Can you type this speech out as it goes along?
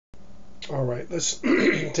All right, let's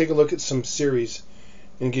take a look at some series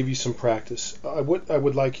and give you some practice. What I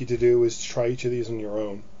would like you to do is try each of these on your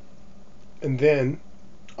own, and then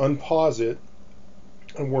unpause it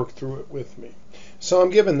and work through it with me. So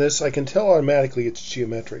I'm given this. I can tell automatically it's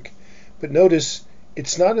geometric, but notice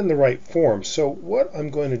it's not in the right form. So what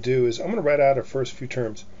I'm going to do is I'm going to write out our first few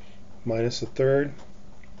terms. Minus a third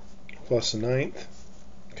plus a ninth,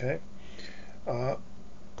 okay,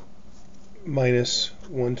 minus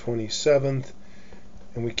 1/27th,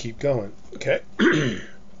 and we keep going, okay. I'm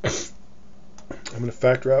going to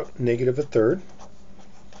factor out negative a third,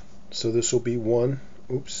 so this will be 1,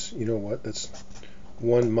 oops, you know what, that's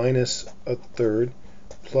 1 minus a third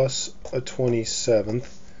plus a 27th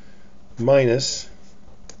minus,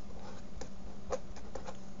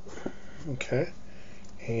 okay,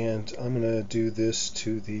 and I'm going to do this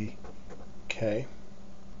to the k.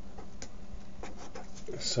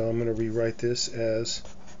 So I'm going to rewrite this as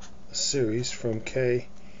a series from k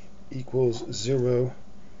equals 0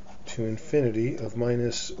 to infinity of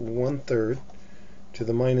minus 1/3 to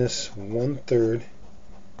the minus 1/3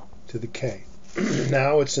 to the k.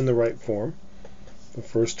 Now it's in the right form. The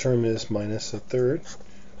first term is minus a third,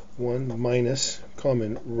 1 minus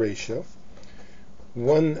common ratio,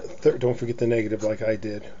 1/3, don't forget the negative like I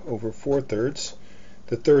did, over 4/3.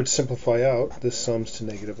 The thirds simplify out, this sums to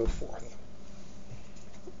negative a fourth.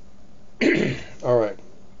 All right.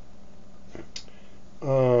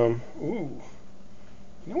 Ooh.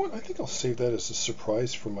 You know what? I think I'll save that as a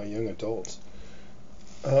surprise for my young adults.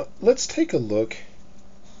 Let's take a look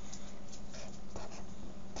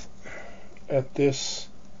at this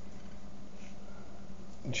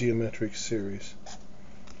geometric series.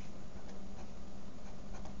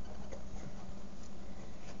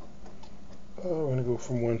 We're going to go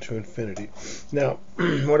from 1 to infinity. Now,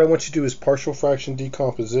 what I want you to do is partial fraction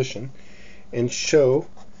decomposition and show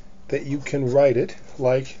that you can write it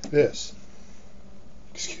like this.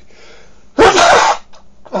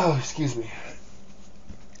 Oh, excuse me.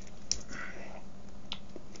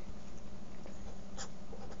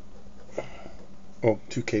 Oh,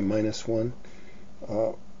 2k minus 1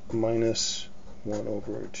 minus 1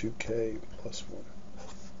 over 2k plus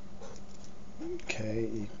 1. K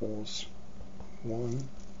equals 1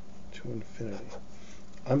 to infinity.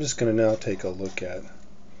 I'm just going to now take a look at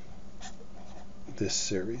this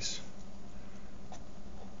series.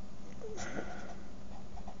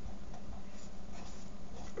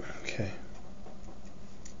 Okay.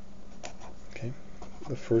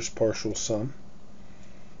 The first partial sum.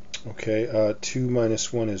 Okay, 2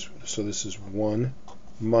 minus 1 is, so this is 1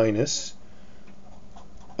 minus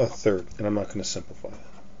a third, and I'm not going to simplify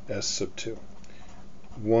that. S sub 2.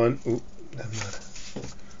 1,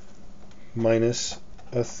 minus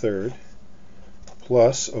a third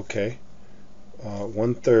plus, okay,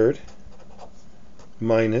 1/3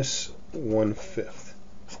 minus 1/5.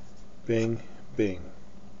 Bing, bing.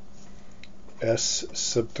 S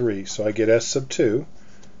sub 3. So I get S sub 2,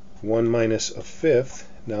 1 minus a fifth.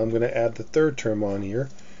 Now I'm going to add the third term on here.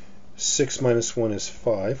 6 minus 1 is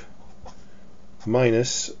 5,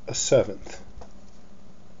 minus a seventh.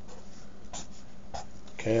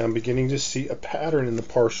 Okay, I'm beginning to see a pattern in the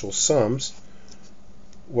partial sums.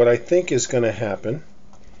 What I think is going to happen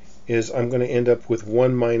is I'm going to end up with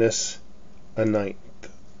 1 minus a ninth.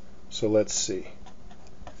 So let's see.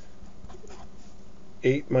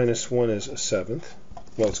 8 minus 1 is a seventh.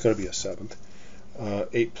 Well, it's going to be a seventh.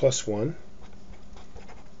 8 plus 1.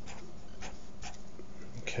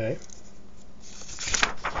 Okay.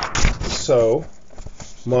 So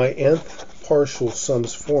my nth partial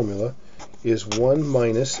sums formula is 1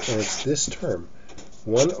 minus, and it's this term,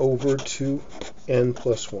 1 over 2n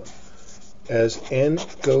plus 1. As n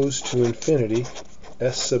goes to infinity,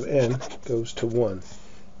 s sub n goes to 1.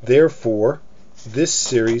 Therefore, this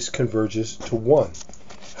series converges to 1.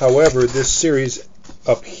 However, this series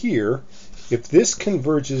up here, if this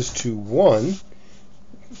converges to 1,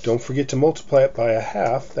 don't forget to multiply it by a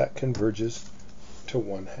half, that converges to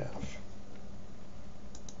 1/2.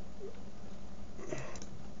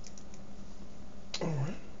 All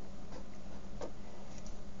right.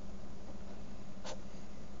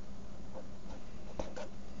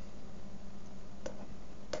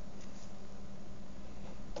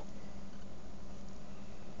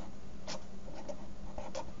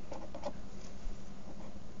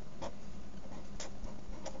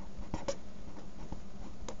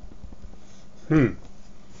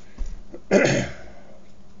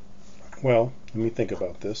 Well, let me think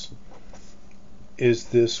about this. Is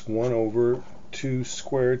this 1 over 2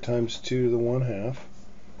 squared times 2 to the 1/2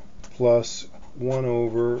 plus 1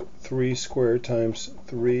 over 3 squared times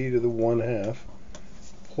 3 to the 1/2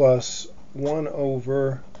 plus 1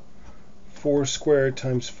 over 4 squared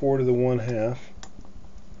times 4 to the 1/2.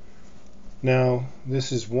 Now,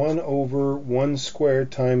 this is 1 over 1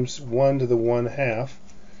 squared times 1 to the 1/2.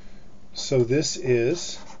 So this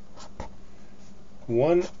is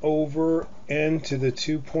 1 over n to the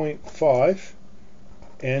 2.5.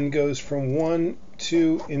 N goes from 1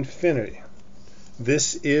 to infinity.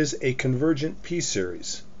 This is a convergent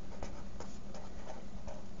p-series.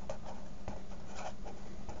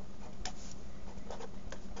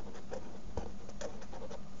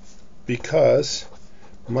 Because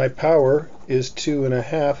my power is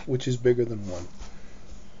 2.5, which is bigger than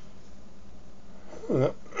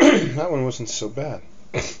 1. That one wasn't so bad.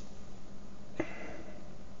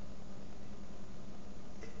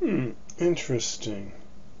 Interesting.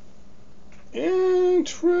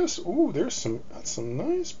 Ooh, that's some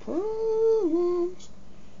nice problems.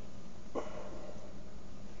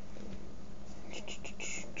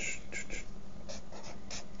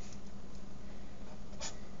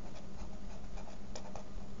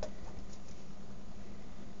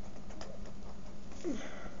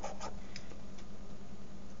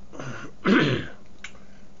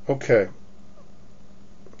 Okay,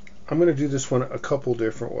 I'm going to do this one a couple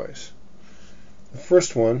different ways. The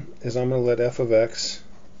first one is I'm going to let f of x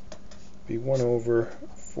be 1 over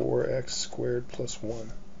 4x squared plus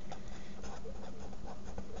 1.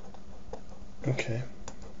 Okay.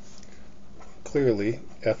 Clearly,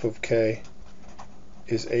 f of k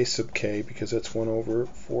is a sub k because that's 1 over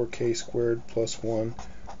 4k squared plus 1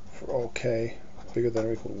 for all k bigger than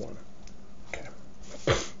or equal to 1. Okay.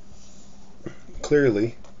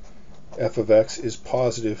 Clearly, f of x is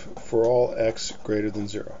positive for all x greater than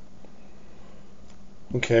 0.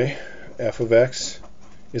 Okay, f of x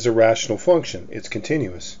is a rational function. It's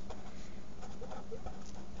continuous.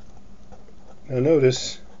 Now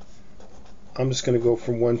notice, I'm just going to go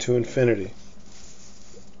from 1 to infinity.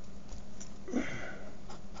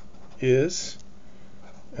 Is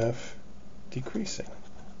f decreasing?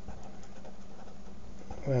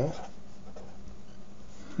 Well,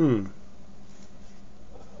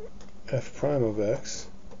 f prime of x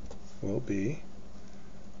will be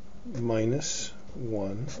minus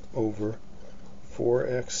 1 over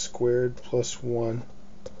 4x squared plus 1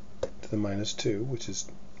 to the minus 2, which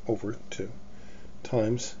is over 2,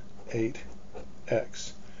 times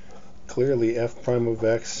 8x. Clearly, f prime of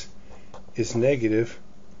x is negative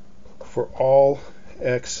for all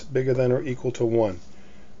x bigger than or equal to 1.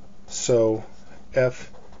 So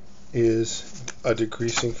f is a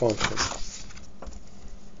decreasing function.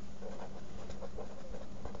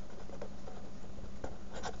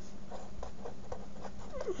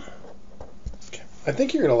 Okay. I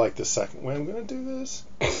think you're going to like the second way I'm going to do this.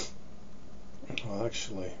 Well,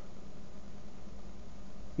 actually,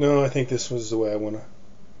 no, I think this was the way I want to.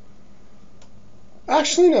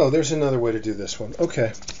 Actually, no, there's another way to do this one.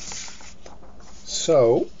 Okay.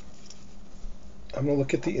 So, I'm going to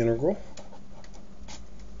look at the integral.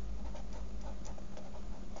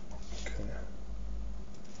 Okay.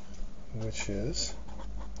 Which is,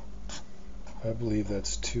 I believe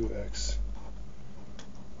that's 2x.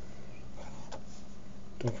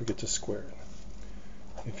 Don't forget to square it.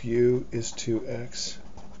 If u is 2x,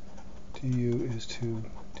 du is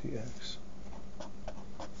 2dx.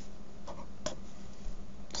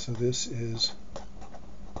 So this is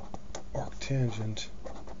arctangent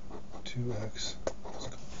 2x is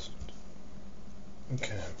constant.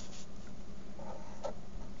 Okay.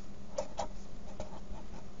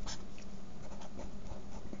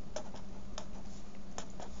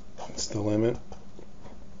 That's the limit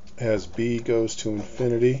as b goes to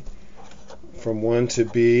infinity from 1 to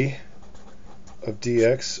b of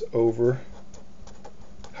dx over,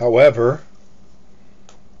 however,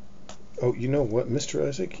 oh, you know what, Mr.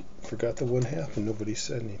 Isaac forgot the 1/2 and nobody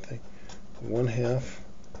said anything. 1/2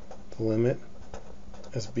 the limit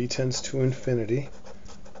as b tends to infinity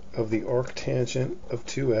of the arctangent of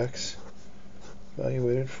 2x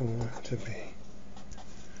evaluated from 1 to b.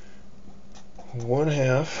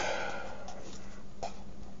 1/2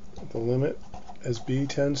 the limit as b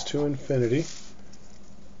tends to infinity,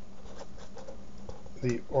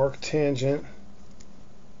 the arctangent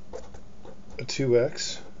of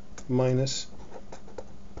 2x minus,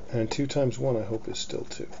 and 2 times 1 I hope is still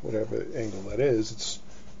 2. Whatever angle that is, it's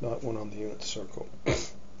not 1 on the unit circle.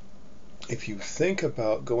 If you think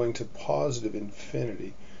about going to positive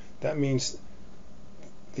infinity, that means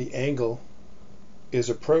the angle is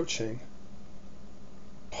approaching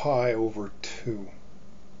pi over 2.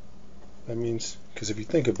 That means, because if you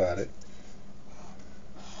think about it,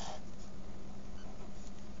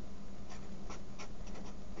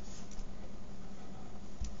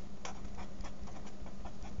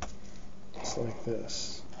 like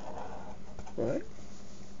this, right?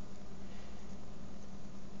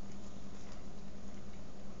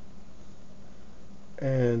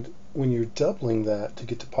 And when you're doubling that to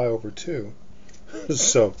get to pi over 2,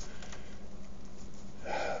 so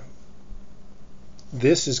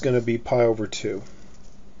this is going to be pi over 2.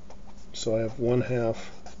 So I have 1/2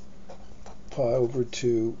 pi over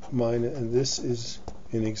 2 minus, and this is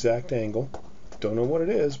an exact angle. Don't know what it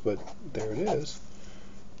is, but there it is.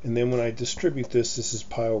 And then when I distribute this, this is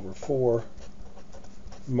pi over 4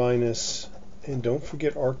 minus, and don't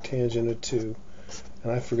forget arctangent of 2.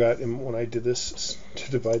 And I forgot when I did this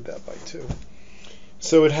to divide that by 2.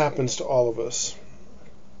 So it happens to all of us.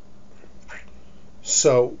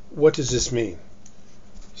 So what does this mean?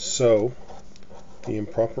 So the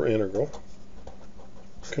improper integral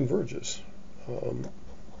converges.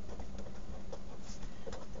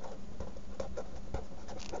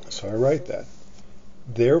 So I write that.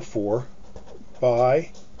 Therefore,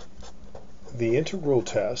 by the integral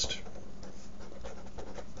test,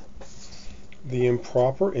 the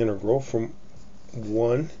improper integral from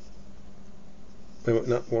 1, wait,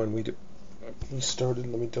 not 1, we started,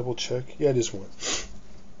 let me double check. Yeah, it is 1.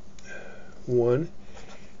 1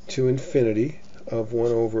 to infinity of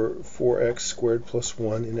 1 over 4x squared plus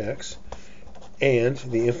 1 in x, and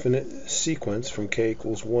the infinite sequence from k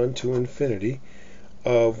equals 1 to infinity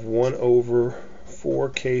of 1 over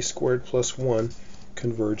 4k squared plus 1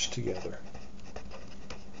 converge together.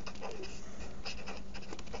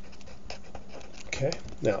 Okay,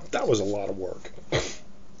 now that was a lot of work.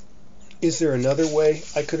 Is there another way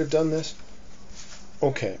I could have done this?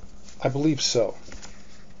 Okay, I believe so.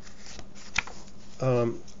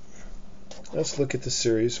 Let's look at the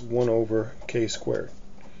series 1 over k squared.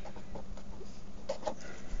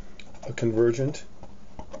 A convergent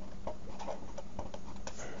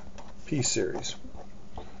p-series.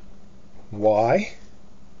 Why?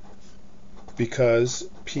 Because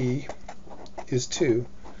p is 2,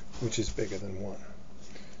 which is bigger than 1.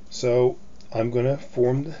 So I'm going to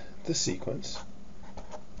form the sequence.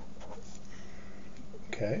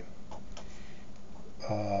 Okay.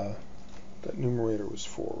 That numerator was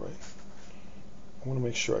 4, right? I want to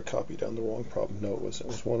make sure I copied down the wrong problem. No, it wasn't.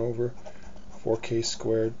 It was 1 over 4k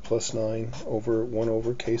squared plus 9 over 1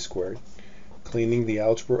 over k squared. Cleaning the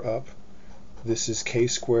algebra up, this is k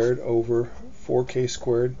squared over 4k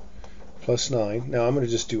squared plus 9. Now I'm going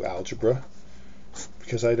to just do algebra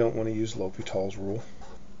because I don't want to use L'Hopital's rule.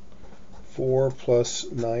 4 plus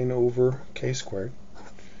 9 over k squared,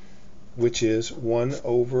 which is 1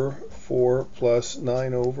 over 4 plus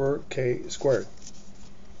 9 over k squared.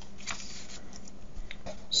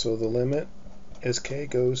 So the limit as k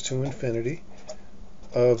goes to infinity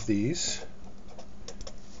of these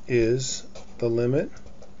is the limit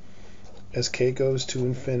as k goes to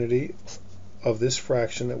infinity of this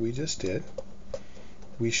fraction that we just did.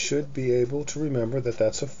 We should be able to remember that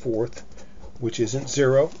that's a fourth, which isn't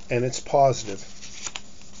 0, and it's positive.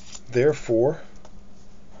 Therefore,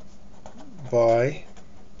 by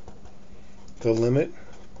the limit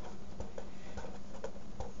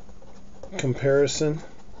comparison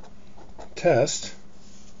test,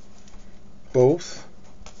 both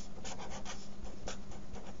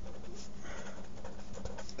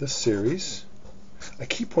the series, I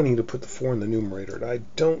keep wanting to put the 4 in the numerator, and I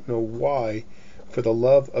don't know why, for the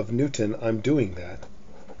love of Newton, I'm doing that.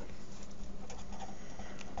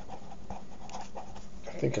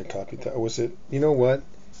 I think I copied that. Was it? You know what?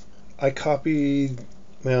 I copied,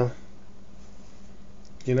 well,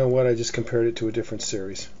 you know what? I just compared it to a different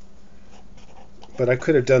series. But I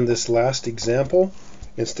could have done this last example.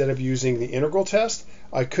 Instead of using the integral test,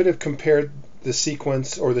 I could have compared the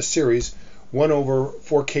sequence or the series 1 over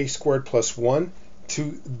 4k squared plus 1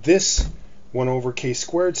 to this 1 over k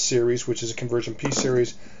squared series, which is a convergent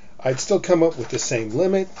p-series. I'd still come up with the same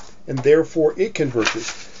limit, and therefore it converges.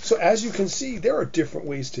 So as you can see, there are different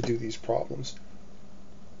ways to do these problems.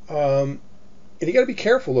 And you got to be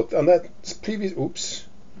careful. Look, on that previous,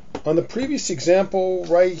 on the previous example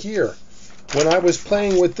right here, when I was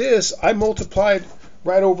playing with this, I multiplied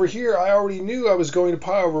right over here. I already knew I was going to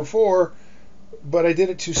pi over 4, but I did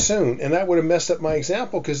it too soon, and that would have messed up my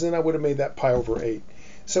example because then I would have made that pi over 8.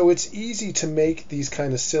 So it's easy to make these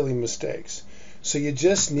kind of silly mistakes. So you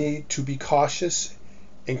just need to be cautious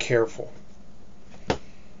and careful.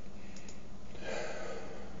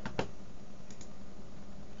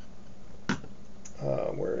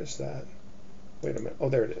 Where is that? Wait a minute. Oh,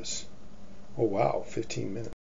 there it is. Oh, wow, 15 minutes.